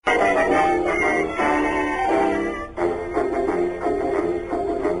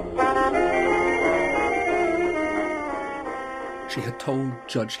told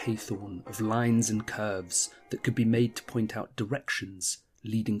Judge Haythorne of lines and curves that could be made to point out directions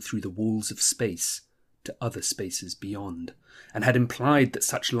leading through the walls of space to other spaces beyond, and had implied that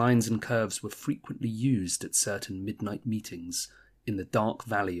such lines and curves were frequently used at certain midnight meetings in the dark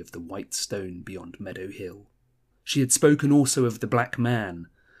valley of the White Stone beyond Meadow Hill. She had spoken also of the Black Man,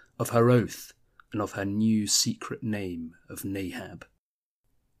 of her oath, and of her new secret name of Nahab.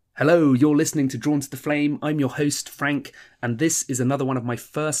 Hello, you're listening to Drawn to the Flame. I'm your host, Frank, and this is another one of my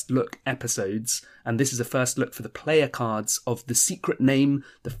first look episodes, and this is a first look for the player cards of The Secret Name,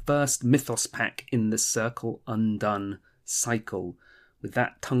 the first Mythos pack in the Circle Undone cycle. With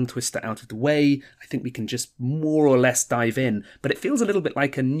that tongue twister out of the way, I think we can just more or less dive in, but it feels a little bit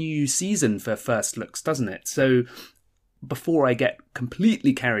like a new season for first looks, doesn't it? So before I get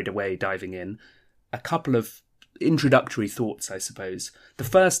completely carried away diving in, a couple of introductory thoughts, I suppose. The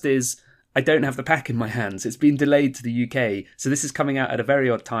first is, I don't have the pack in my hands. It's been delayed to the UK, so this is coming out at a very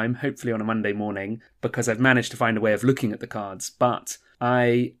odd time, hopefully on a Monday morning, because I've managed to find a way of looking at the cards. But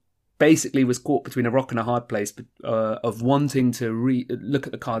I basically was caught between a rock and a hard place of wanting to look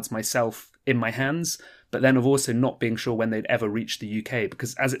at the cards myself in my hands, but then of also not being sure when they'd ever reach the UK,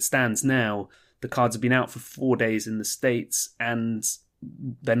 because as it stands now, the cards have been out for 4 days in the States, and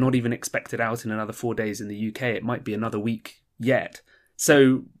they're not even expected out in another 4 days in the UK. It might be another week yet.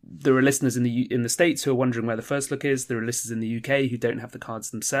 So there are listeners in the States who are wondering where the first look is. There are listeners in the UK who don't have the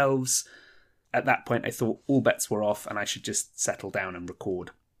cards themselves. At that point, I thought all bets were off and I should just settle down and record.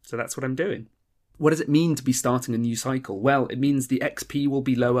 So that's what I'm doing. What does it mean to be starting a new cycle? Well, it means the XP will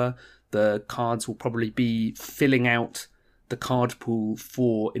be lower. The cards will probably be filling out the card pool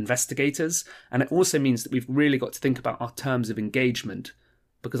for investigators, and it also means that we've really got to think about our terms of engagement,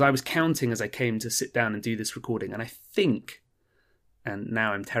 because I was counting as I came to sit down and do this recording, and I think, and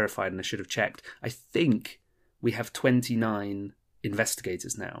now I'm terrified and I should have checked, I think we have 29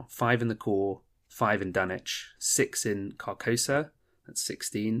 investigators now, 5 in the core, 5 in Dunwich, 6 in Carcosa, that's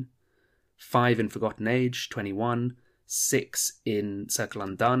 16, 5 in Forgotten Age, 21, 6 in Circle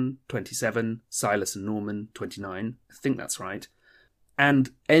Undone, 27, Silas and Norman, 29. I think that's right. And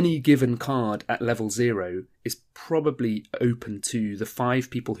any given card at level 0 is probably open to the 5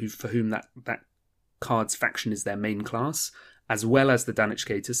 people for whom that card's faction is their main class, as well as the Dunwich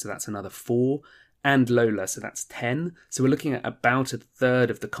Gators, so that's another 4, and Lola, so that's 10. So we're looking at about a third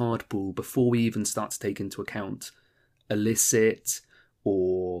of the card pool before we even start to take into account Illicit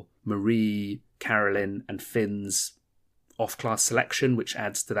or Marie, Carolyn, and Finn's off-class selection, which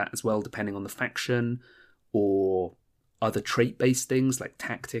adds to that as well depending on the faction, or other trait-based things like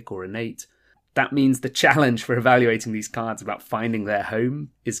tactic or innate. That means the challenge for evaluating these cards about finding their home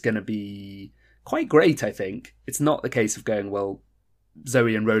is going to be quite great, I think. It's not the case of going, well,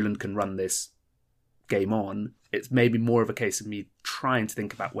 Zoe and Roland can run this game on. It's maybe more of a case of me trying to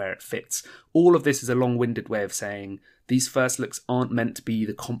think about where it fits. All of this is a long-winded way of saying these first looks aren't meant to be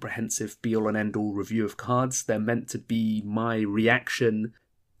the comprehensive be-all and end-all review of cards. They're meant to be my reaction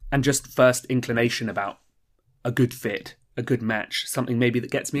and just first inclination about a good fit, a good match, something maybe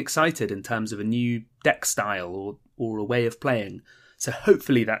that gets me excited in terms of a new deck style or a way of playing. So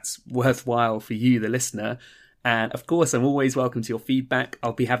hopefully that's worthwhile for you, the listener. And of course, I'm always welcome to your feedback.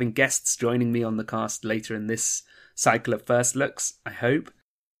 I'll be having guests joining me on the cast later in this cycle of first looks, I hope.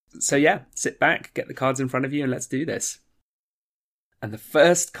 So yeah, sit back, get the cards in front of you, and let's do this. And the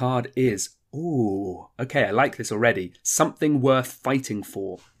first card is, ooh, okay, I like this already. Something Worth Fighting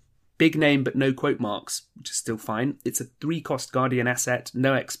For. Big name, but no quote marks, which is still fine. It's a 3-cost Guardian asset,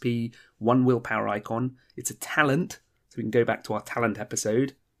 no XP, 1 willpower icon. It's a talent, so we can go back to our talent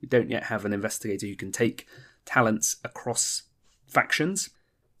episode. We don't yet have an investigator who can take talents across factions.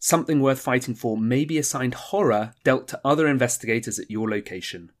 Something Worth Fighting For may be assigned horror dealt to other investigators at your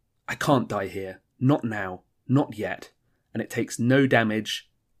location. I can't die here. Not now. Not yet. And it takes no damage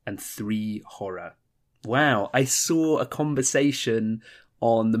and 3 horror. Wow, I saw a conversation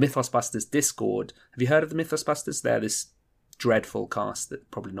on the Mythos Busters Discord. Have you heard of the Mythos Busters? They're this dreadful cast that's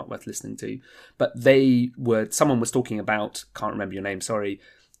probably not worth listening to. But someone was talking about, can't remember your name, sorry,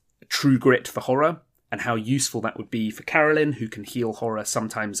 True Grit for horror, and how useful that would be for Carolyn, who can heal horror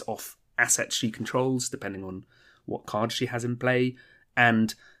sometimes off assets she controls, depending on what card she has in play,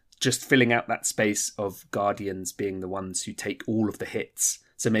 and just filling out that space of Guardians being the ones who take all of the hits.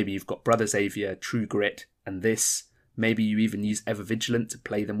 So maybe you've got Brother Xavier, True Grit, and this. Maybe you even use Ever Vigilant to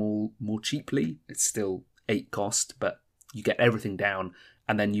play them all more cheaply. It's still 8 cost, but you get everything down,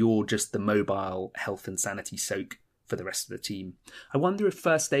 and then you're just the mobile health and sanity soak for the rest of the team. I wonder if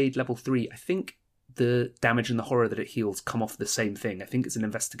First Aid level 3, I think the damage and the horror that it heals come off the same thing. I think it's an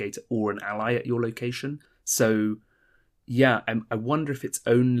investigator or an ally at your location. So Yeah, I wonder if it's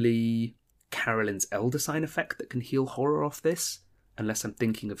only Carolyn's Elder Sign effect that can heal horror off this, unless I'm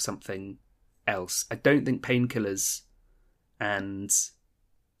thinking of something else. I don't think Painkillers and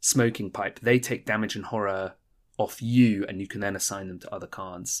Smoking Pipe, they take damage and horror off you, and you can then assign them to other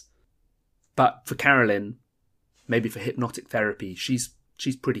cards. But for Carolyn, maybe for Hypnotic Therapy, she's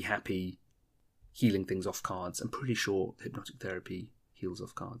pretty happy healing things off cards. I'm pretty sure Hypnotic Therapy heals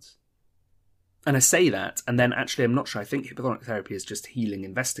off cards. And I say that, and then actually I'm not sure. I think Hypnotic Therapy is just healing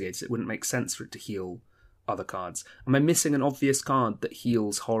investigators. It wouldn't make sense for it to heal other cards. Am I missing an obvious card that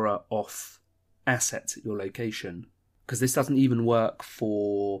heals horror off assets at your location? Because this doesn't even work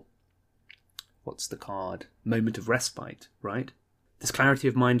for... what's the card? Moment of Respite, right? Does Clarity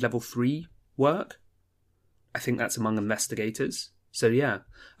of Mind level 3 work? I think that's among investigators. So yeah.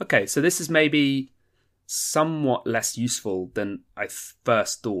 Okay, so this is maybe somewhat less useful than I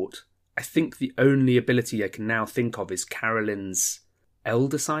first thought. I think the only ability I can now think of is Carolyn's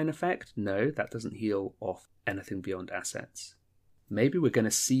Elder Sign effect. No, that doesn't heal off anything beyond assets. Maybe we're going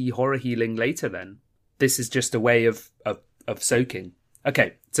to see horror healing later then. This is just a way of soaking.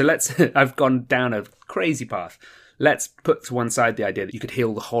 Okay, so let's... I've gone down a crazy path. Let's put to one side the idea that you could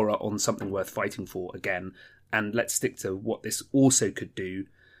heal the horror on something worth fighting for again, and let's stick to what this also could do.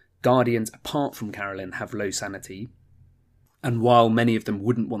 Guardians, apart from Carolyn, have low sanity. And while many of them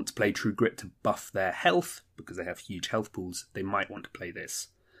wouldn't want to play True Grit to buff their health, because they have huge health pools, they might want to play this.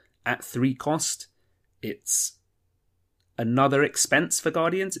 At 3 cost, it's another expense for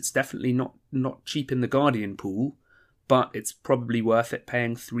Guardians. It's definitely not cheap in the Guardian pool, but it's probably worth it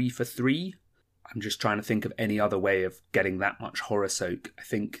paying 3 for 3. I'm just trying to think of any other way of getting that much horror soak. I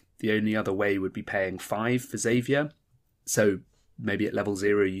think the only other way would be paying 5 for Xavier. So maybe at level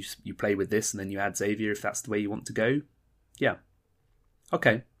 0 you play with this and then you add Xavier if that's the way you want to go. Yeah.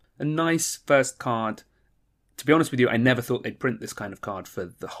 Okay. A nice first card. To be honest with you, I never thought they'd print this kind of card for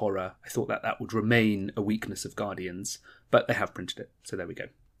the horror. I thought that would remain a weakness of Guardians, but they have printed it. So there we go.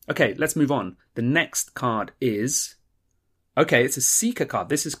 Okay, let's move on. The next card is... okay, it's a Seeker card.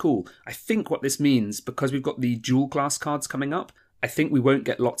 This is cool. I think what this means, because we've got the dual class cards coming up, I think we won't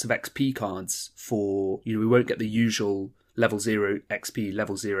get lots of XP cards for... we won't get the usual level 0 XP,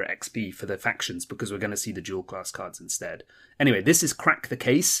 level 0 XP for the factions, because we're going to see the dual class cards instead. Anyway, this is Crack the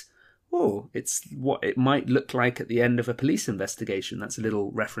Case. Oh, it's what it might look like at the end of a police investigation. That's a little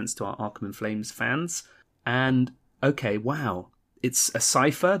reference to our Arkham in Flames fans. And, okay, wow. It's a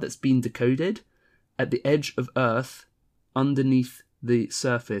cipher that's been decoded. At the edge of Earth, underneath the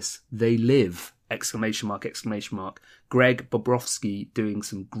surface, they live! Exclamation mark, exclamation mark. Greg Bobrovsky doing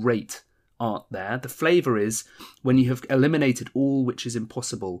some great art there. The flavour is, when you have eliminated all which is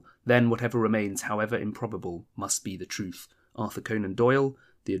impossible, then whatever remains, however improbable, must be the truth. Arthur Conan Doyle,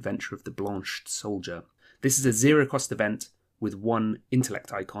 The Adventure of the Blanched Soldier. This is a 0-cost event with 1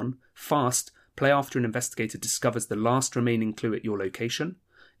 intellect icon. Fast, play after an investigator discovers the last remaining clue at your location.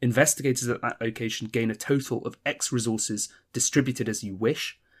 Investigators at that location gain a total of X resources distributed as you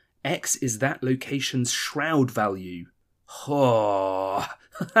wish. X is that location's shroud value. Oh,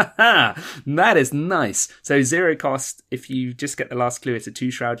 that is nice. So 0 cost, if you just get the last clue, it's a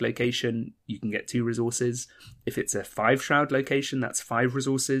 2 shroud location, you can get 2 resources. If it's a 5 shroud location, that's 5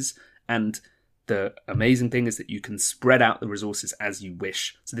 resources. And the amazing thing is that you can spread out the resources as you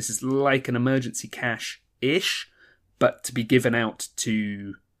wish. So this is like an emergency cache-ish, but to be given out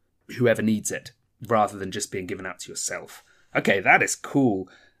to whoever needs it, rather than just being given out to yourself. Okay, that is cool.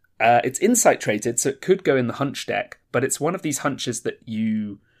 It's insight traded, so it could go in the hunch deck, but it's one of these hunches that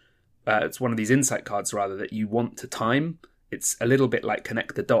you... it's one of these insight cards, rather, that you want to time. It's a little bit like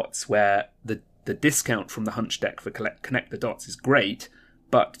Connect the Dots, where the discount from the hunch deck for Connect the Dots is great,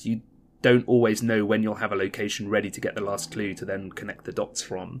 but you don't always know when you'll have a location ready to get the last clue to then connect the dots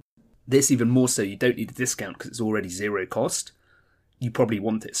from. This even more so, you don't need a discount because it's already 0 cost. You probably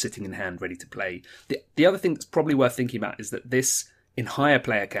want it sitting in hand, ready to play. The other thing that's probably worth thinking about is that this, in higher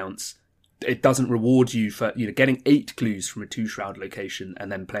player counts, it doesn't reward you for getting 8 clues from a 2 shroud location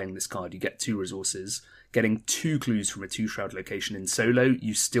and then playing this card. You get 2 resources. Getting 2 clues from a 2 shroud location in solo,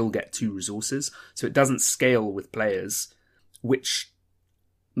 you still get 2 resources. So it doesn't scale with players, which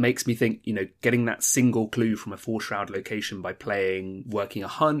makes me think, getting that single clue from a 4 shroud location by working a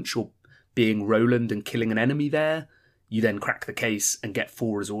hunch or being Roland and killing an enemy there, you then crack the case and get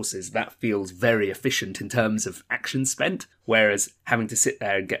 4 resources. That feels very efficient in terms of action spent, whereas having to sit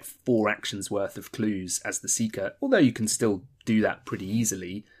there and get 4 actions worth of clues as the Seeker, although you can still do that pretty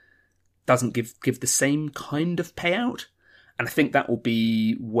easily, doesn't give the same kind of payout. And I think that will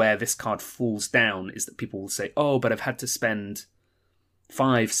be where this card falls down, is that people will say, oh, but I've had to spend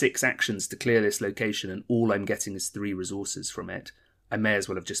 5, 6 actions to clear this location and all I'm getting is 3 resources from it, I may as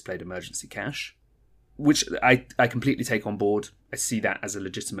well have just played Emergency Cache. Which I completely take on board. I see that as a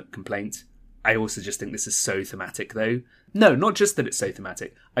legitimate complaint. I also just think this is so thematic, though. No, not just that it's so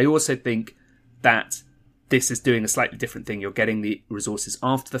thematic. I also think that this is doing a slightly different thing. You're getting the resources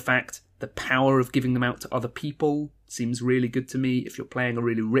after the fact. The power of giving them out to other people seems really good to me. If you're playing a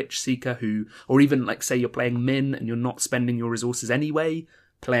really rich Seeker or even like say you're playing Min and you're not spending your resources anyway,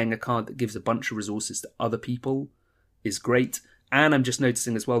 playing a card that gives a bunch of resources to other people is great. And I'm just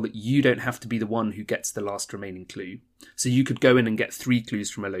noticing as well that you don't have to be the one who gets the last remaining clue. So you could go in and get 3 clues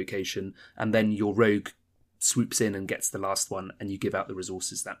from a location, and then your rogue swoops in and gets the last one, and you give out the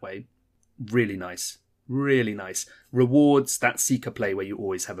resources that way. Really nice. Really nice. Rewards that Seeker play where you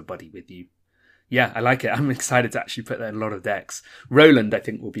always have a buddy with you. Yeah, I like it. I'm excited to actually put that in a lot of decks. Roland, I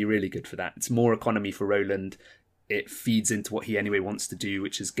think, will be really good for that. It's more economy for Roland. It feeds into what he anyway wants to do,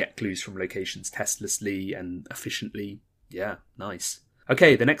 which is get clues from locations testlessly and efficiently. Yeah, nice.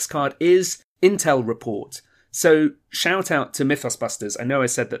 Okay, the next card is Intel Report. So, shout out to Mythos Busters. I know I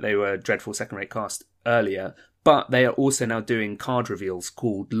said that they were dreadful second-rate cast earlier, but they are also now doing card reveals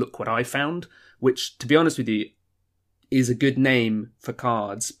called Look What I Found, which, to be honest with you, is a good name for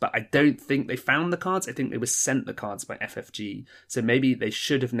cards, but I don't think they found the cards. I think they were sent the cards by FFG. So maybe they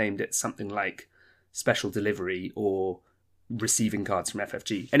should have named it something like Special Delivery or Receiving Cards from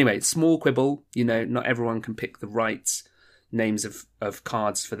FFG. Anyway, small quibble. Not everyone can pick the right names of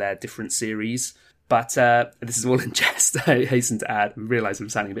cards for their different series. But this is all in jest, I hasten to add. I realise I'm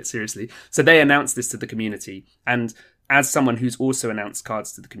sounding a bit seriously. So they announced this to the community. And as someone who's also announced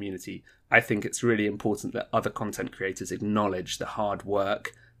cards to the community, I think it's really important that other content creators acknowledge the hard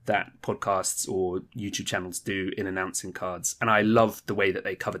work that podcasts or YouTube channels do in announcing cards. And I love the way that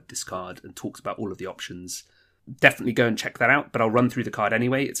they covered this card and talked about all of the options. Definitely go and check that out, but I'll run through the card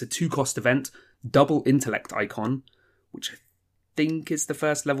anyway. It's a 2-cost event, double intellect icon, which I think is the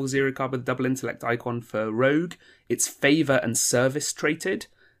first level 0 card with a double intellect icon for Rogue. It's Favour and Service traded,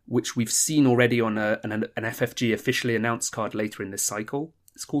 which we've seen already on an FFG officially announced card later in this cycle.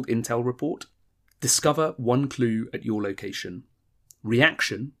 It's called Intel Report. Discover 1 clue at your location.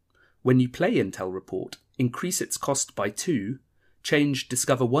 Reaction: when you play Intel Report, increase its cost by 2, change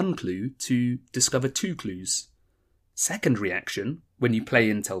Discover 1 clue to Discover 2 clues. Second reaction: when you play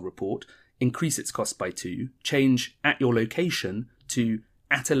Intel Report, increase its cost by 2, change at your location to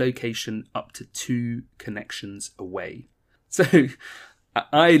at a location up to 2 connections away. So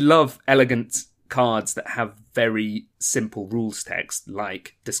I love elegant cards that have very simple rules text,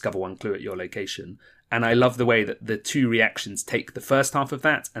 like Discover 1 clue at your location. And I love the way that the 2 reactions take the first half of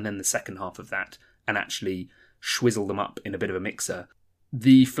that and then the second half of that and actually swizzle them up in a bit of a mixer.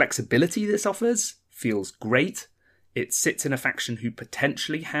 The flexibility this offers feels great. It sits in a faction who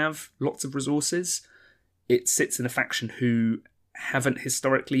potentially have lots of resources. It sits in a faction who haven't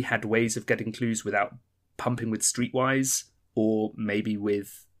historically had ways of getting clues without pumping with Streetwise or maybe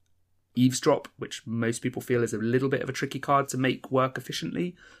with Eavesdrop, which most people feel is a little bit of a tricky card to make work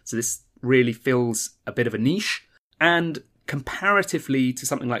efficiently. So this really fills a bit of a niche. And comparatively to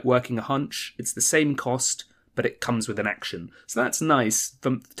something like Working a Hunch, it's the same cost, but it comes with an action. So that's nice,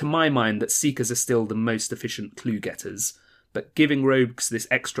 to my mind, that Seekers are still the most efficient clue getters, but giving rogues this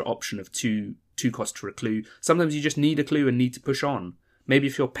extra option of 2 cost for a clue, sometimes you just need a clue and need to push on. Maybe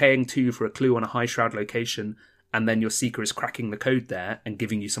if you're paying 2 for a clue on a High Shroud location, and then your Seeker is cracking the code there and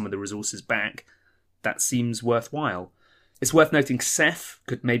giving you some of the resources back, that seems worthwhile. It's worth noting Seth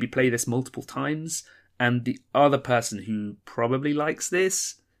could maybe play this multiple times, and the other person who probably likes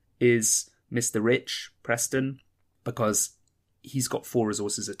this is Mr. Rich, Preston, because he's got 4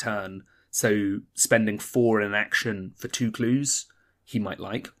 resources a turn, so spending 4 in an action for 2 clues, he might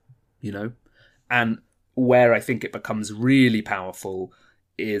like, And where I think it becomes really powerful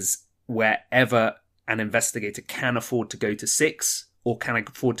is wherever an investigator can afford to go to 6, or can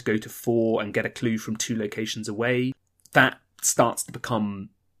afford to go to 4 and get a clue from 2 locations away, that starts to become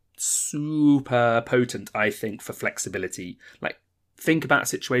super potent, I think, for flexibility. Think about a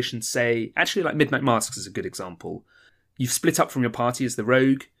situation, say, actually like Midnight Masks is a good example. You've split up from your party as the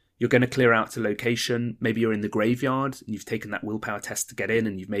rogue, you're going to clear out to location, maybe you're in the graveyard, and you've taken that willpower test to get in,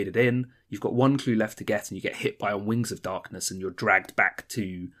 and you've made it in, you've got 1 clue left to get, and you get hit by on Wings of Darkness, and you're dragged back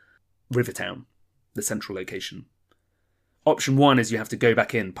to Rivertown, the central location. Option 1 is you have to go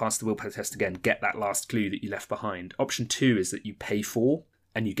back in, pass the willpower test again, get that last clue that you left behind. Option 2 is that you pay 4,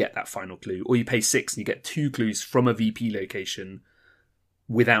 and you get that final clue, or you pay 6, and you get 2 clues from a VP location,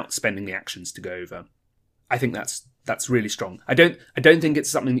 without spending the actions to go over. I think that's That's really strong. I don't think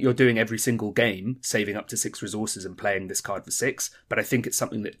it's something that you're doing every single game, saving up to 6 resources and playing this card for 6, but I think it's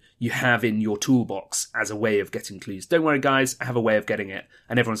something that you have in your toolbox as a way of getting clues. Don't worry, guys, I have a way of getting it.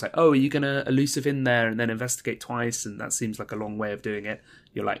 And everyone's like, oh, are you going to elusive in there and then investigate twice? And that seems like a long way of doing it.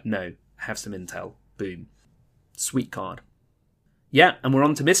 You're like, no, have some intel. Boom. Sweet card. Yeah, and we're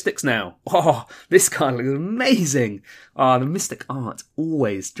on to Mystics now. Oh, this card looks amazing. Oh, the Mystic art,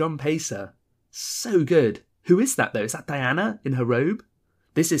 always. John Pacer. So good. Who is that, though? Is that Diana in her robe?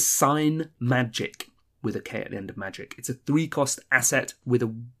 This is Sign Magic, with a K at the end of magic. It's a 3-cost asset with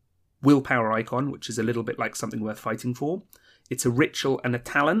a willpower icon, which is a little bit like Something Worth Fighting For. It's a ritual and a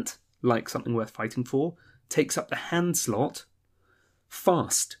talent, like Something Worth Fighting For. Takes up the hand slot.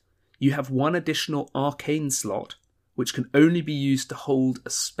 Fast. You have 1 additional arcane slot, which can only be used to hold a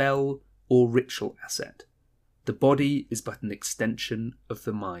spell or ritual asset. The body is but an extension of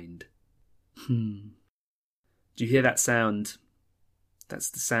the mind. Do you hear that sound? That's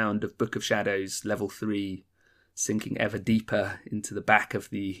the sound of Book of Shadows, level 3, sinking ever deeper into the back of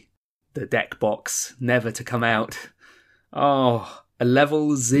the deck box, never to come out. Oh, a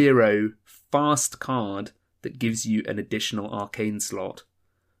level 0 fast card that gives you an additional arcane slot,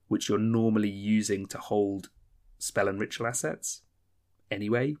 which you're normally using to hold spell and ritual assets.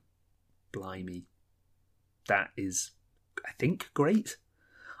 Anyway, blimey. That is, I think, great.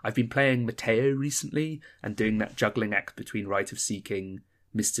 I've been playing Mateo recently and doing that juggling act between Rite of Seeking,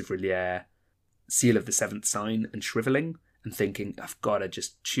 Mists of R'lyeh, Seal of the Seventh Sign and Shriveling, and thinking, I've got to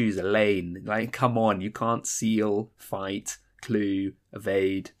just choose a lane. Like, come on, you can't seal, fight, clue,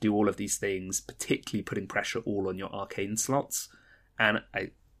 evade, do all of these things, particularly putting pressure all on your arcane slots. And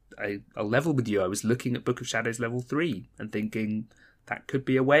I'll level with you. I was looking at Book of Shadows level 3 and thinking that could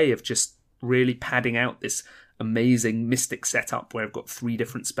be a way of just really padding out this amazing mystic setup where I've got 3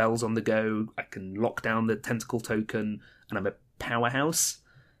 different spells on the go. I can lock down the tentacle token and I'm a powerhouse.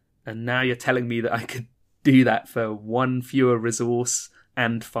 And now you're telling me that I could do that for 1 fewer resource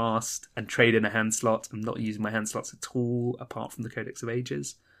and fast and trade in a hand slot. I'm not using my hand slots at all apart from the Codex of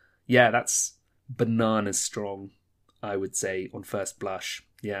Ages. Yeah, that's bananas strong, I would say, on first blush.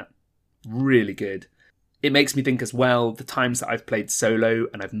 Yeah, really good. It makes me think as well, the times that I've played solo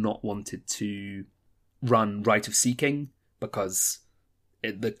and I've not wanted to run Rite of Seeking because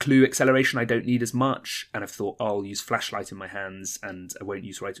the clue acceleration I don't need as much, and I've thought, oh, I'll use Flashlight in my hands and I won't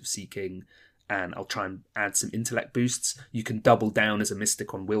use Rite of Seeking, and I'll try and add some intellect boosts. You can double down as a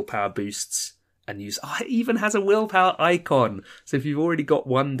mystic on willpower boosts and use... Oh, it even has a willpower icon. So if you've already got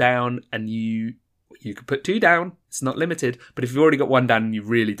 1 down and you could put 2 down, it's not limited, but if you've already got 1 down and you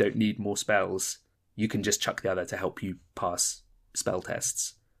really don't need more spells, you can just chuck the other to help you pass spell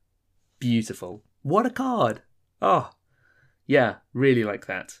tests. Beautiful. What a card. Oh, yeah, really like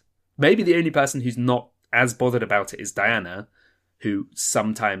that. Maybe the only person who's not as bothered about it is Diana, who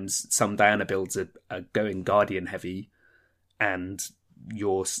sometimes some Diana builds are going Guardian heavy, and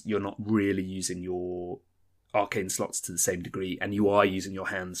you're not really using your arcane slots to the same degree, and you are using your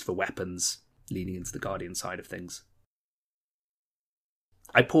hands for weapons, leaning into the Guardian side of things.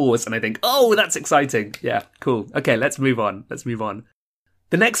 I pause and I think, oh, that's exciting. Yeah, cool. Okay, let's move on.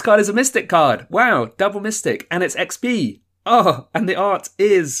 The next card is a Mystic card. Wow, double Mystic, and it's XP. Oh, and the art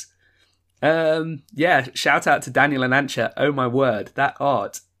is... yeah, shout out to Daniel and Ancha. Oh my word, that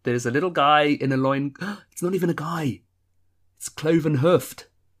art. There's a little guy in a loin... It's not even a guy. It's cloven hoofed.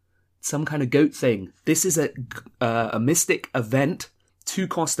 Some kind of goat thing. This is a Mystic event. 2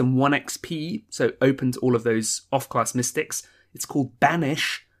 cost and 1 XP, so open to all of those off-class Mystics. It's called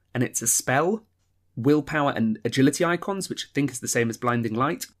Banish, and it's a spell. Willpower and agility icons, which I think is the same as Blinding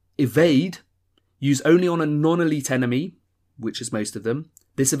Light. Evade. Use only on a non-elite enemy, which is most of them.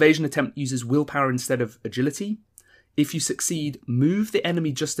 This evasion attempt uses willpower instead of agility. If you succeed, move the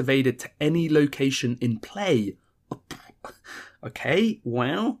enemy just evaded to any location in play. Okay,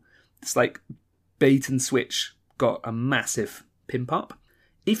 wow. It's like bait and switch got a massive pimp up.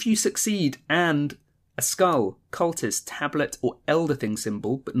 If you succeed and a skull, cultist, tablet, or elder thing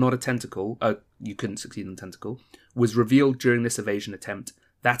symbol, but not a tentacle, you couldn't succeed on tentacle, was revealed during this evasion attempt,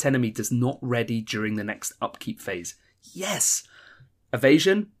 that enemy does not ready during the next upkeep phase. Yes!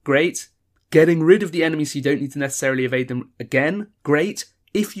 Evasion, great. Getting rid of the enemy so you don't need to necessarily evade them again, great.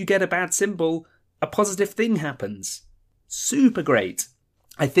 If you get a bad symbol, a positive thing happens. Super great.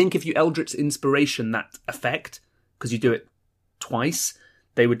 I think if you Eldritch Inspiration that effect, because you do it twice,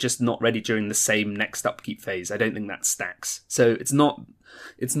 they were just not ready during the same next upkeep phase. I don't think that stacks. So it's not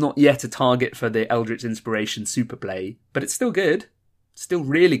yet a target for the Eldritch Inspiration super play, but it's still good. Still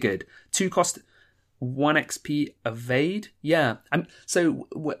really good. 2 cost 1 XP evade. Yeah. So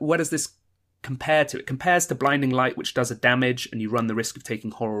what does this compare to? It compares to Blinding Light, which does a damage and you run the risk of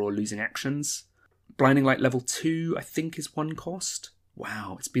taking horror or losing actions. Blinding Light level 2, I think, is 1 cost.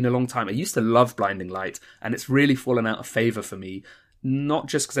 Wow, it's been a long time. I used to love Blinding Light, and it's really fallen out of favour for me. Not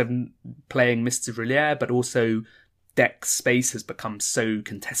just because I'm playing Mists of R'lyeh, but also deck space has become so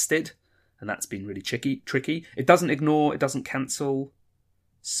contested, and that's been really tricky. It doesn't ignore, it doesn't cancel,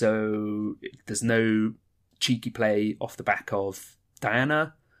 so there's no cheeky play off the back of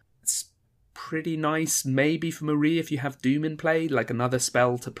Diana. It's pretty nice, maybe for Marie if you have Doom in play, like another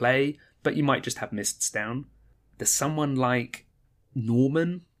spell to play, but you might just have Mists down. There's someone like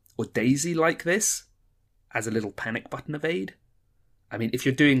Norman or Daisy like this as a little panic button evade. I mean, if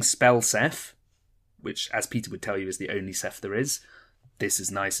you're doing spell Ceph, which, as Peter would tell you, is the only Ceph there is, this is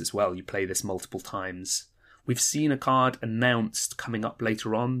nice as well. You play this multiple times. We've seen a card announced coming up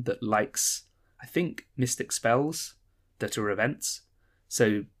later on that likes, I think, Mystic spells that are events.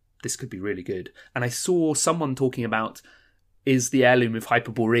 So this could be really good. And I saw someone talking about, is the Heirloom of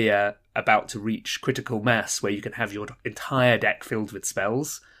Hyperborea about to reach critical mass where you can have your entire deck filled with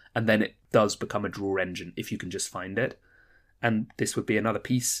spells, and then it does become a draw engine if you can just find it. And this would be another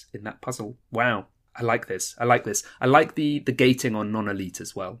piece in that puzzle. Wow, I like this. I like the gating on non-elite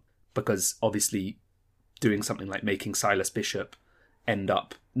as well, because obviously doing something like making Silas Bishop end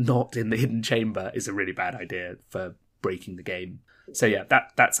up not in the hidden chamber is a really bad idea for breaking the game. So yeah,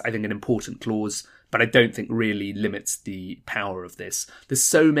 that's I think an important clause, but I don't think really limits the power of this. There's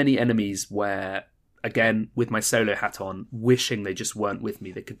so many enemies where, again, with my solo hat on, wishing they just weren't with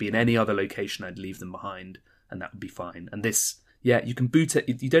me. They could be in any other location, I'd leave them behind, and that would be fine. And this, yeah, you can boot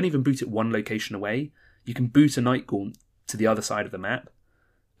it. You don't even boot it one location away. You can boot a Nightgaunt to the other side of the map,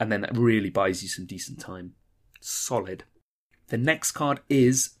 and then that really buys you some decent time. Solid. The next card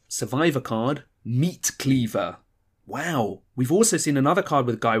is Survivor card, Meat Cleaver. Wow. We've also seen another card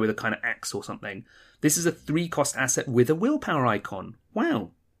with a guy with a kind of axe or something. This is a 3-cost asset with a willpower icon.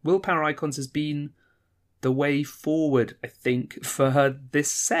 Wow. Willpower icons has been the way forward, I think, for this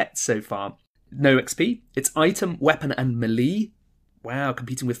set so far. No XP. It's item, weapon, and melee. Wow,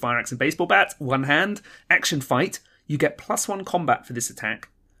 competing with Fire Axe and Baseball Bat. One hand. Action fight. You get +1 combat for this attack.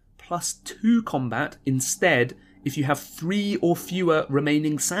 +2 combat instead if you have 3 or fewer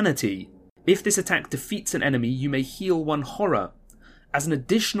remaining sanity. If this attack defeats an enemy, you may heal 1 horror. As an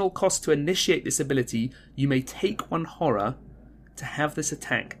additional cost to initiate this ability, you may take 1 horror to have this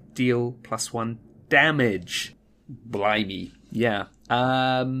attack deal +1 damage. Blimey. Yeah.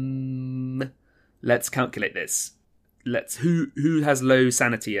 Let's calculate this. Who has low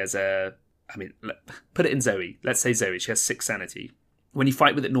sanity as a... I mean, put it in Zoe. Let's say Zoe. She has 6 sanity. When you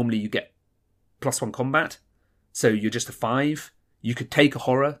fight with it, normally you get +1 combat. So you're just a 5. You could take a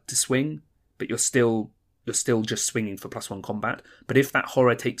horror to swing, but you're still just swinging for +1 combat. But if that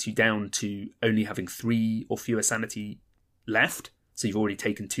horror takes you down to only having 3 or fewer sanity left, so you've already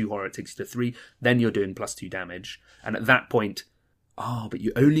taken 2 horror, it takes you to 3, then you're doing +2 damage. And at that point, but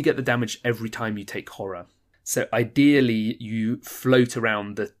you only get the damage every time you take horror. So ideally, you float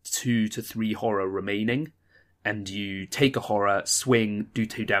around the 2 to 3 horror remaining, and you take a horror, swing, do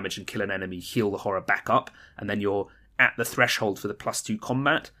 2 damage and kill an enemy, heal the horror back up, and then you're at the threshold for the +2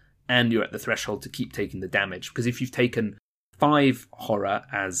 combat, and you're at the threshold to keep taking the damage. Because if you've taken 5 horror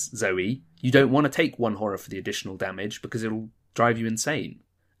as Zoe, you don't want to take 1 horror for the additional damage because it'll drive you insane.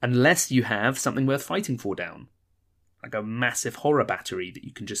 Unless you have something worth fighting for down. Like a massive horror battery that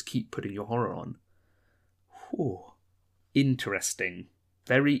you can just keep putting your horror on. Whew. Interesting.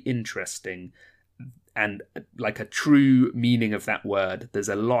 Very interesting. And like a true meaning of that word, there's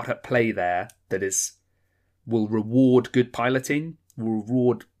a lot at play there that will reward good piloting, will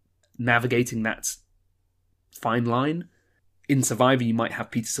reward navigating that fine line. In Survivor, you might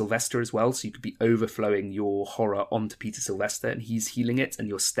have Peter Sylvester as well, so you could be overflowing your horror onto Peter Sylvester, and he's healing it, and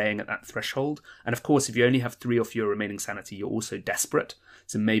you're staying at that threshold. And of course, if you only have 3 or fewer remaining sanity, you're also desperate.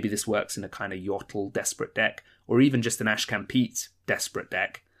 So maybe this works in a kind of Yotl desperate deck, or even just an Ashcan Pete desperate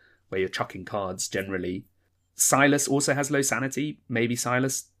deck, where you're chucking cards generally. Silas also has low sanity. Maybe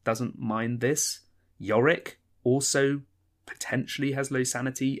Silas doesn't mind this. Yorick also potentially has low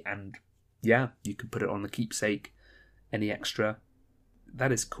sanity, and yeah, you could put it on the keepsake. Any extra.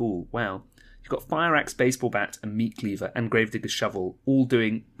 That is cool. Wow. You've got Fire Axe, Baseball Bat, and Meat Cleaver, and Gravedigger's Shovel, all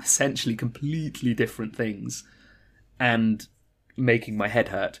doing essentially completely different things, and making my head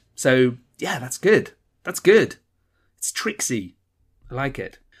hurt. So, yeah, that's good. That's good. It's tricksy. I like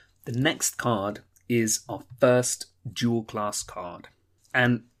it. The next card is our first dual class card.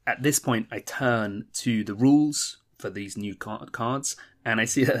 And at this point, I turn to the rules for these new cards, and I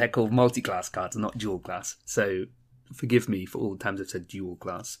see that they're called multi-class cards, not dual class. So forgive me for all the times I've said dual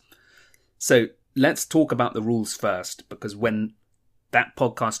class. So let's talk about the rules first, because when that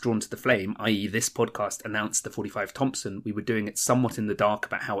podcast Drawn to the Flame, i.e. this podcast, announced the 45 Thompson, we were doing it somewhat in the dark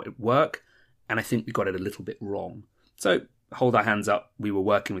about how it would work, and I think we got it a little bit wrong. So hold our hands up, we were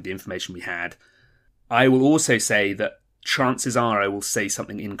working with the information we had. I will also say that chances are I will say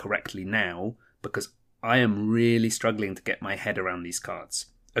something incorrectly now, because I am really struggling to get my head around these cards.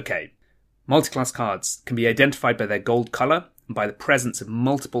 Okay, multi-class cards can be identified by their gold colour and by the presence of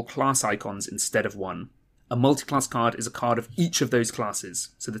multiple class icons instead of one. A multi-class card is a card of each of those classes.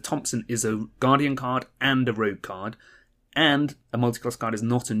 So the Thompson is a Guardian card and a Rogue card, and a multi-class card is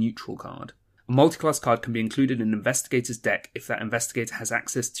not a neutral card. A multi-class card can be included in an investigator's deck if that investigator has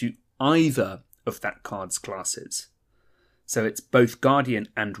access to either of that card's classes. So it's both Guardian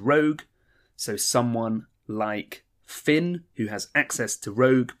and Rogue, so someone like Finn, who has access to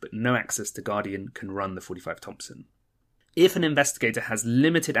Rogue but no access to Guardian, can run the 45 Thompson. If an investigator has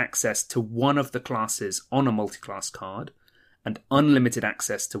limited access to one of the classes on a multi-class card and unlimited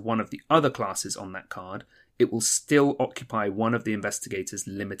access to one of the other classes on that card, it will still occupy one of the investigator's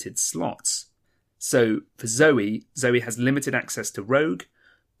limited slots. So for Zoe has limited access to Rogue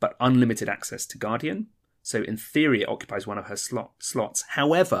but unlimited access to Guardian. So in theory it occupies one of her slots.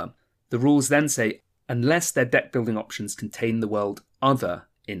 However, the rules then say unless their deck building options contain the word other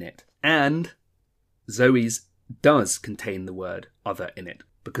in it, and Zoe's does contain the word other in it,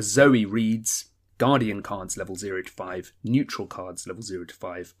 because Zoe reads Guardian cards level 0 to 5, neutral cards level 0 to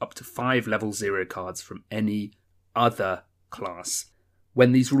 5, up to 5 level 0 cards from any other class.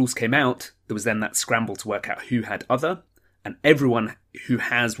 When these rules came out, there was then that scramble to work out who had other, and everyone who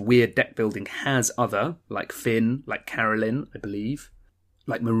has weird deck building has other, like Finn, like Carolyn, I believe,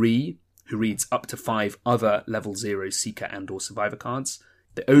 like Marie, who reads up to 5 other level 0 Seeker and or Survivor cards.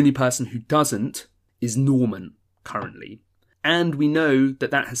 The only person who doesn't is Norman, currently. And we know that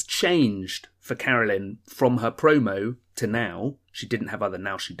that has changed for Carolyn from her promo to now. She didn't have other,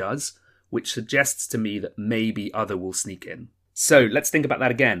 now she does, which suggests to me that maybe other will sneak in. So let's think about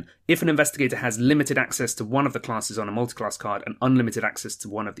that again. If an investigator has limited access to one of the classes on a multi-class card and unlimited access to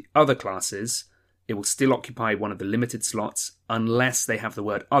one of the other classes, it will still occupy one of the limited slots unless they have the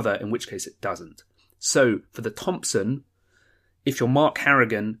word other, in which case it doesn't. So for the Thompson, if you're Mark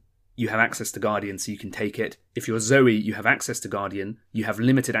Harrigan, you have access to Guardian, so you can take it. If you're Zoe, you have access to Guardian. You have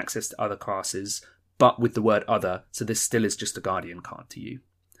limited access to other classes, but with the word other, so this still is just a Guardian card to you.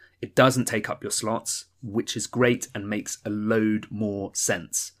 It doesn't take up your slots, which is great and makes a load more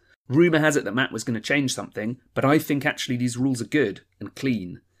sense. Rumour has it that Matt was going to change something, but I think actually these rules are good and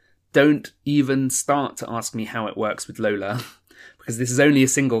clean. Don't even start to ask me how it works with Lola, because this is only a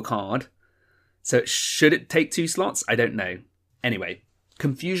single card. So should it take 2 slots? I don't know. Anyway,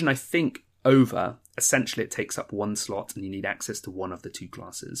 confusion, I think, over. Essentially, it takes up 1 slot and you need access to one of the 2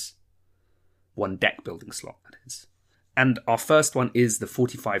 classes. 1 deck building slot, that is. And our first one is the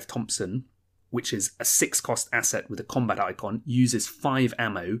 45 Thompson, which is a 6-cost asset with a combat icon, uses 5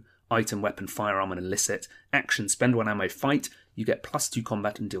 ammo, item, weapon, firearm, and illicit. Action, spend 1 ammo, fight. You get +2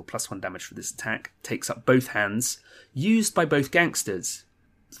 combat and deal +1 damage for this attack. Takes up both hands. Used by both gangsters,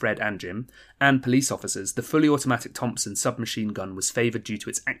 Fred and Jim, and police officers. The fully automatic Thompson submachine gun was favoured due to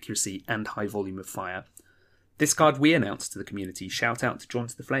its accuracy and high volume of fire. This card we announced to the community. Shout out to Drawn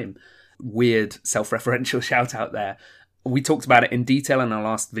to the Flame. Weird self-referential shout out there. We talked about it in detail in our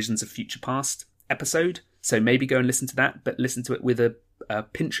last Visions of Future Past episode, so maybe go and listen to that, but listen to it with a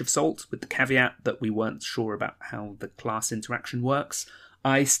pinch of salt, with the caveat that we weren't sure about how the class interaction works.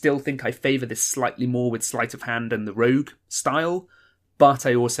 I still think I favour this slightly more with sleight of hand and the rogue style, but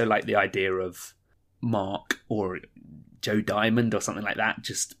I also like the idea of Mark or Joe Diamond or something like that,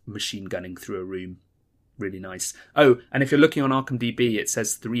 just machine gunning through a room. Really nice. Oh, and if you're looking on ArkhamDB, it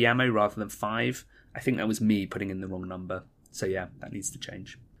says 3 ammo rather than 5. I think that was me putting in the wrong number. So yeah, that needs to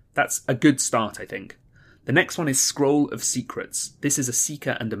change. That's a good start, I think. The next one is Scroll of Secrets. This is a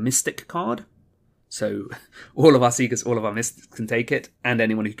Seeker and a Mystic card. So all of our Seekers, all of our Mystics can take it, and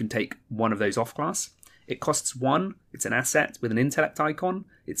anyone who can take one of those off-class. It costs 1. It's an asset with an intellect icon.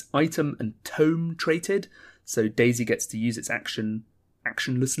 It's item and tome traded, so Daisy gets to use its action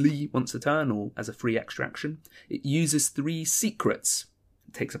actionlessly once a turn or as a free extra action. It uses 3 secrets.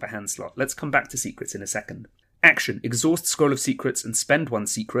 It takes up a hand slot. Let's come back to secrets in a second. Action. Exhaust Scroll of Secrets and spend 1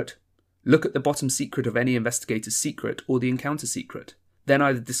 secret. Look at the bottom secret of any investigator's secret or the encounter secret. Then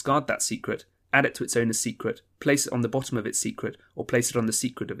either discard that secret, add it to its owner's secret, place it on the bottom of its secret, or place it on the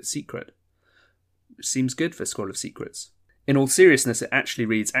secret of its secret. Which seems good for Scroll of Secrets. In all seriousness, it actually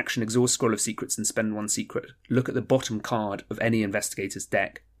reads, Action, exhaust Scroll of Secrets and spend 1 secret. Look at the bottom card of any investigator's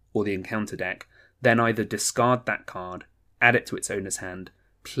deck, or the encounter deck, then either discard that card, add it to its owner's hand,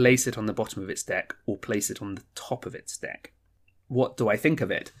 place it on the bottom of its deck, or place it on the top of its deck. What do I think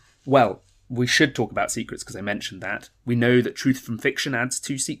of it? Well, we should talk about secrets because I mentioned that. We know that Truth from Fiction adds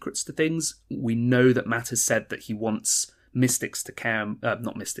 2 secrets to things. We know that Matt has said that he wants Seekers, to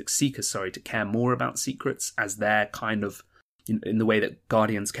care more about secrets, as they're kind of, in the way that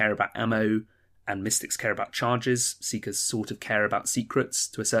Guardians care about ammo and Mystics care about charges, Seekers sort of care about secrets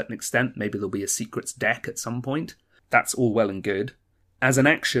to a certain extent. Maybe there'll be a secrets deck at some point. That's all well and good. As an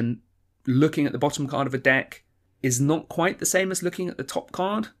action, looking at the bottom card of a deck is not quite the same as looking at the top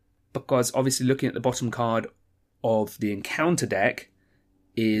card, because obviously looking at the bottom card of the encounter deck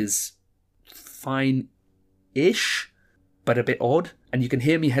is fine-ish, but a bit odd. And you can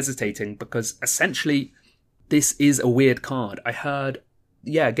hear me hesitating because essentially this is a weird card. I heard,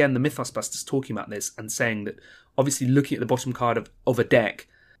 again, the Mythos Busters talking about this and saying that obviously looking at the bottom card of a deck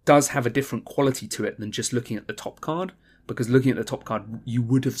does have a different quality to it than just looking at the top card, because looking at the top card you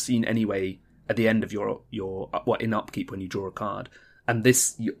would have seen anyway at the end of your in upkeep when you draw a card. And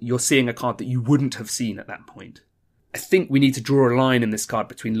this, you're seeing a card that you wouldn't have seen at that point. I think we need to draw a line in this card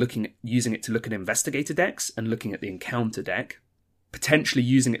between using it to look at Investigator decks and looking at the Encounter deck. Potentially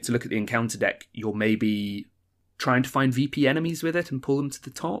using it to look at the Encounter deck, you're maybe trying to find VP enemies with it and pull them to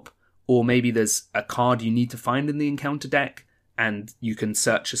the top. Or maybe there's a card you need to find in the Encounter deck, and you can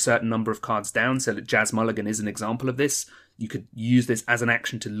search a certain number of cards down, so that Jazz Mulligan is an example of this. You could use this as an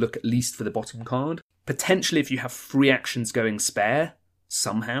action to look at least for the bottom card. Potentially, if you have 3 actions going spare,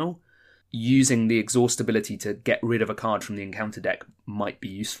 somehow, using the exhaust ability to get rid of a card from the encounter deck might be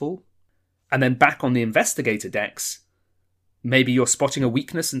useful. And then back on the Investigator decks, maybe you're spotting a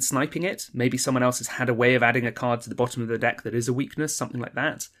weakness and sniping it. Maybe someone else has had a way of adding a card to the bottom of the deck that is a weakness, something like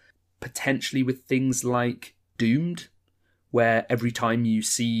that. Potentially with things like Doomed, where every time you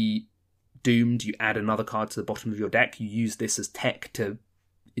see Doomed, you add another card to the bottom of your deck. You use this as tech to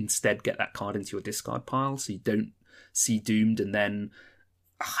instead get that card into your discard pile, so you don't see Doomed and then...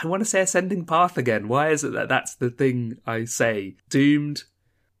 I want to say Ascending Path again. Why is it that that's the thing I say? Doomed,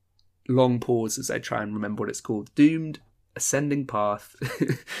 long pause as I try and remember what it's called. Doomed, Ascending Path.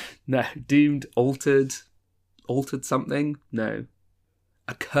 No, Doomed, Altered something? No.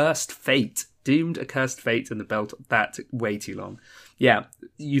 Accursed Fate. Doomed, Accursed Fate, and the Belt. That way too long. Yeah,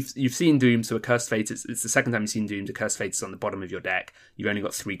 you've seen Doomed, so Accursed Fate. It's the second time you've seen Doomed. Accursed Fate is on the bottom of your deck. You've only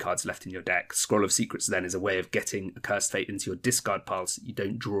got 3 cards left in your deck. Scroll of Secrets then is a way of getting Accursed Fate into your discard pile so you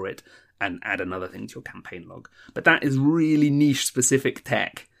don't draw it and add another thing to your campaign log. But that is really niche specific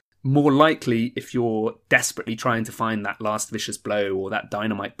tech. More likely, if you're desperately trying to find that last Vicious Blow or that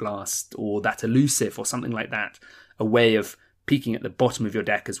Dynamite Blast or that Elusive or something like that, a way of peeking at the bottom of your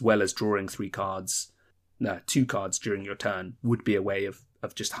deck as well as drawing 2 cards during your turn would be a way of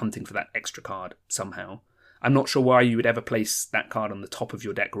just hunting for that extra card somehow. I'm not sure why you would ever place that card on the top of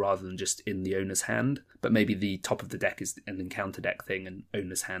your deck rather than just in the owner's hand, but maybe the top of the deck is an encounter deck thing and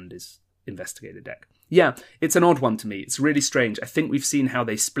owner's hand is Investigator deck. Yeah, it's an odd one to me. It's really strange. I think we've seen how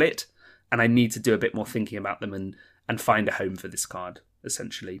they split, and I need to do a bit more thinking about them and find a home for this card,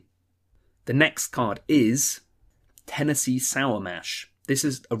 essentially. The next card is Tennessee Sour Mash. This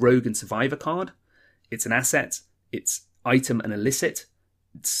is a Rogue and Survivor card. It's an asset. It's item and illicit.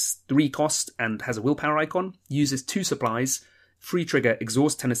 It's 3 cost and has a willpower icon. Uses 2 supplies. Free trigger,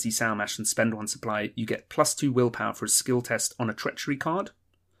 exhaust Tennessee Sour Mash and spend 1 supply. You get +2 willpower for a skill test on a treachery card.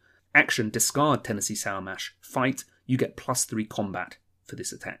 Action, discard Tennessee Sour Mash. Fight, you get +3 combat for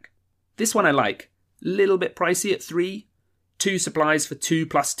this attack. This one I like. Little bit pricey at 3. 2 supplies for 2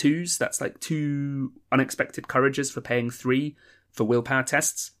 +2s. That's like 2 unexpected courages for paying 3 for willpower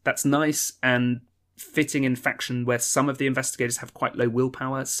tests. That's nice and fitting in faction where some of the investigators have quite low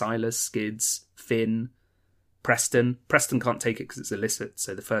willpower. Silas, Skids, Finn, Preston. Preston can't take it because it's illicit,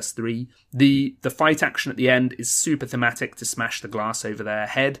 so the first 3. The fight action at the end is super thematic to smash the glass over their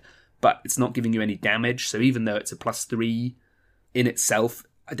head, but it's not giving you any damage, so even though it's a +3 in itself,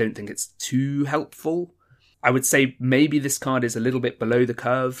 I don't think it's too helpful. I would say maybe this card is a little bit below the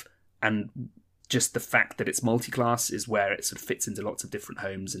curve, and just the fact that it's multi-class is where it sort of fits into lots of different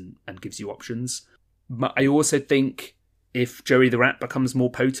homes and gives you options. But I also think if Joey the Rat becomes more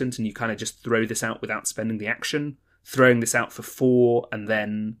potent and you kind of just throw this out without spending the action, throwing this out for 4 and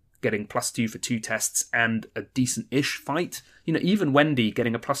then getting +2 for 2 tests and a decent-ish fight. You know, even Wendy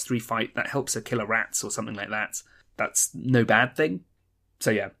getting a +3 fight, that helps her kill a rats or something like that. That's no bad thing.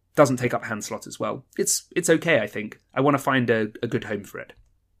 So yeah, doesn't take up hand slot as well. It's okay, I think. I want to find a good home for it.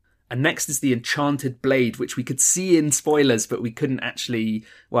 And next is the Enchanted Blade, which we could see in spoilers, but we couldn't actually,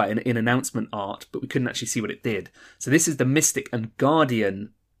 well, in announcement art, but we couldn't actually see what it did. So this is the Mystic and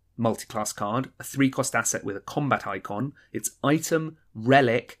Guardian multi-class card, a 3-cost asset with a combat icon. It's item,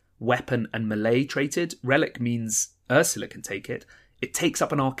 relic, weapon, and melee traded. Relic means Ursula can take it. It takes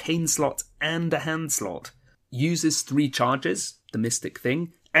up an arcane slot and a hand slot. Uses 3 charges, the mystic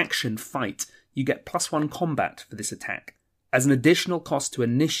thing. Action, fight. You get +1 combat for this attack. As an additional cost to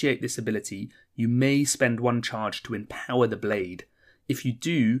initiate this ability, you may spend 1 charge to empower the blade. If you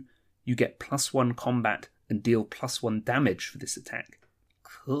do, you get +1 combat and deal +1 damage for this attack.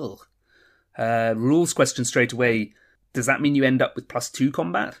 Cool. Rules question straight away. Does that mean you end up with +2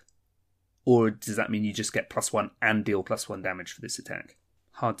 combat? Or does that mean you just get +1 and deal +1 damage for this attack?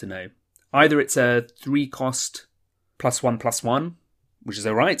 Hard to know. Either it's a 3 cost +1/+1, which is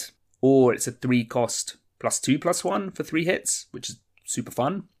alright, or it's a 3 cost +2/+1 for 3 hits, which is super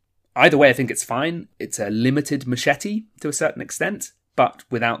fun. Either way, I think it's fine. It's a limited machete to a certain extent, but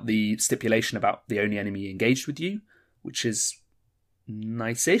without the stipulation about the only enemy engaged with you, which is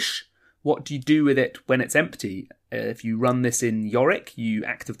nice-ish. What do you do with it when it's empty? If you run this in Yorick, you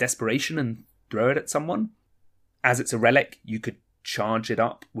act of desperation and throw it at someone. As it's a relic, you could charge it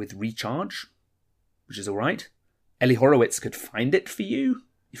up with recharge, which is alright. Ellie Horowitz could find it for you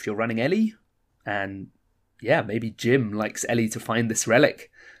if you're running Ellie. And yeah, maybe Jim likes Ellie to find this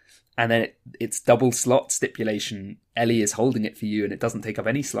relic. And then it's double slot stipulation. Ellie is holding it for you and it doesn't take up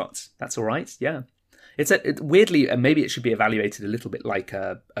any slots. That's alright, yeah. It's weirdly, and maybe it should be evaluated a little bit like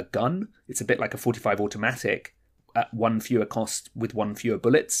a gun. It's a bit like a 45 automatic at 1 fewer cost with 1 fewer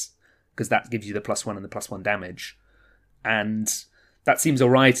bullets, because that gives you the +1 and the +1 damage. And that seems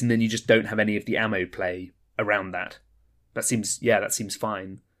alright, and then you just don't have any of the ammo play around that. That seems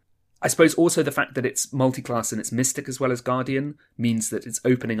fine. I suppose also the fact that it's multi-class and it's Mystic as well as Guardian means that it's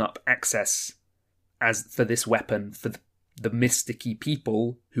opening up access as for this weapon for the mysticky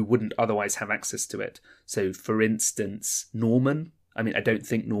people who wouldn't otherwise have access to it. So, for instance, Norman. I mean, I don't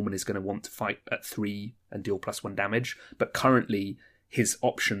think Norman is going to want to fight at 3 and deal +1 damage, but currently his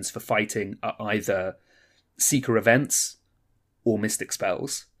options for fighting are either Seeker events or Mystic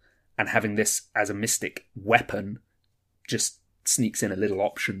spells, and having this as a Mystic weapon just sneaks in a little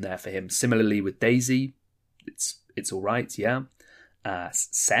option there for him. Similarly with Daisy, it's all right, yeah.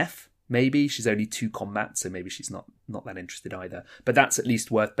 Seth, maybe she's only 2 combat, so maybe she's not that interested either. But that's at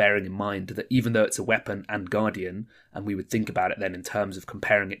least worth bearing in mind, that even though it's a weapon and Guardian, and we would think about it then in terms of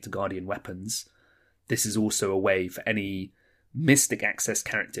comparing it to Guardian weapons, this is also a way for any Mystic access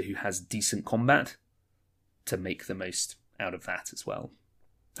character who has decent combat to make the most out of that as well.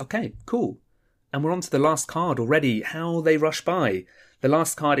 Okay, cool. And we're on to the last card already. How they rush by. The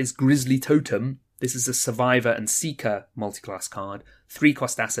last card is Grisly Totem. This is a Survivor and Seeker multi-class card. 3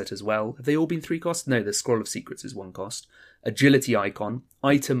 cost asset as well. Have they all been 3 cost? No, the Scroll of Secrets is 1 cost. Agility icon.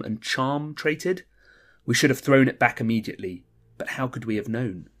 Item and Charm traded. We should have thrown it back immediately. But how could we have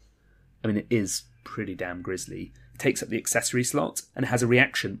known? I mean, it is pretty damn grisly. It takes up the accessory slot and has a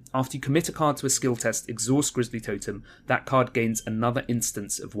reaction. After you commit a card to a skill test, exhaust Grisly Totem, that card gains another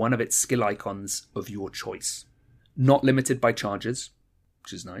instance of one of its skill icons of your choice. Not limited by charges,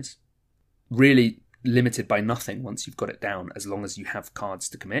 which is nice. Really limited by nothing once you've got it down, as long as you have cards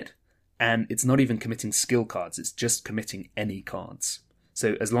to commit. And it's not even committing skill cards, it's just committing any cards.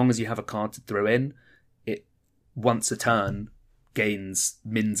 So as long as you have a card to throw in, it once a turn gains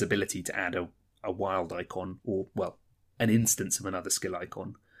Min's ability to add a wild icon, or, well, an instance of another skill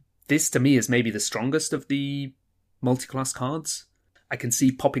icon. This, to me, is maybe the strongest of the multi-class cards. I can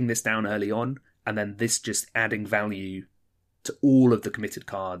see popping this down early on, and then this just adding value to all of the committed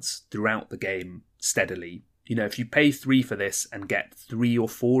cards throughout the game steadily. You know, if you pay 3 for this and get 3 or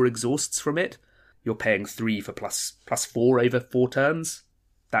 4 exhausts from it, you're paying 3 for plus 4 over 4 turns.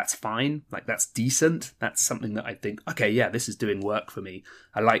 That's fine. Like, that's decent. That's something that I think, okay, yeah, this is doing work for me.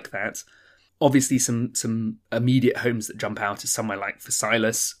 I like that. Obviously, some immediate homes that jump out is somewhere like for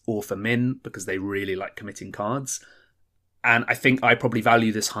Silas or for Min, because they really like committing cards. And I think I probably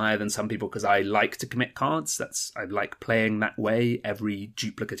value this higher than some people because I like to commit cards. I like playing that way. Every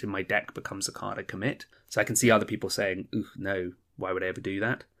duplicate in my deck becomes a card I commit. So I can see other people saying, ooh, no, why would I ever do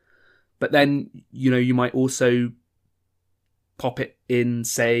that? But then, you know, you might also pop it in,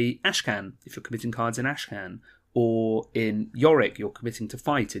 say, Ashcan, if you're committing cards in Ashcan. Or in Yorick, you're committing to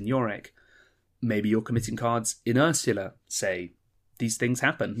fight in Yorick. Maybe you're committing cards in Ursula, say. These things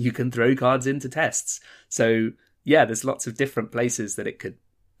happen. You can throw cards into tests. So, yeah, there's lots of different places that it could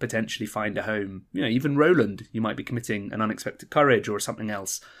potentially find a home. You know, even Roland, you might be committing an Unexpected Courage or something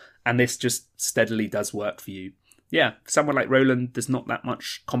else. And this just steadily does work for you. Yeah, for someone like Roland, there's not that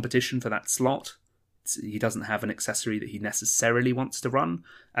much competition for that slot. He doesn't have an accessory that he necessarily wants to run.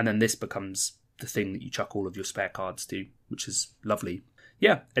 And then this becomes the thing that you chuck all of your spare cards to, which is lovely.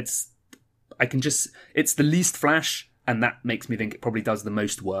 Yeah, it's the least flash And that makes me think it probably does the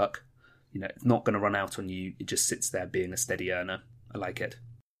most work. It's not going to run out on you. It just sits there being a steady earner. I like it.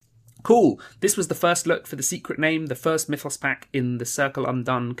 Cool. This was the first look for The Secret Name, the first Mythos pack in the Circle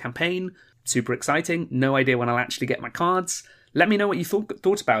Undone campaign. Super exciting. No idea when I'll actually get my cards. Let me know what you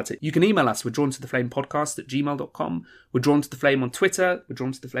thought about it. You can email us. We're drawn to the flame podcast@gmail.com. We're drawn to the flame on Twitter. We're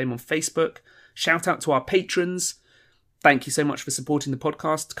drawn to the flame on Facebook. Shout out to our patrons. Thank you so much for supporting the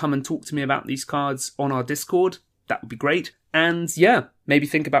podcast. Come and talk to me about these cards on our Discord. That would be great. And yeah, maybe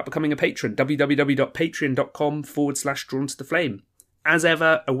think about becoming a patron. www.patreon.com/drawn to the flame. As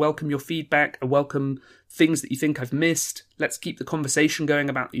ever, I welcome your feedback. I welcome things that you think I've missed. Let's keep the conversation going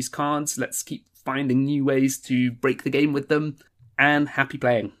about these cards. Let's keep finding new ways to break the game with them. And happy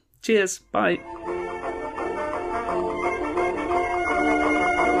playing. Cheers. Bye.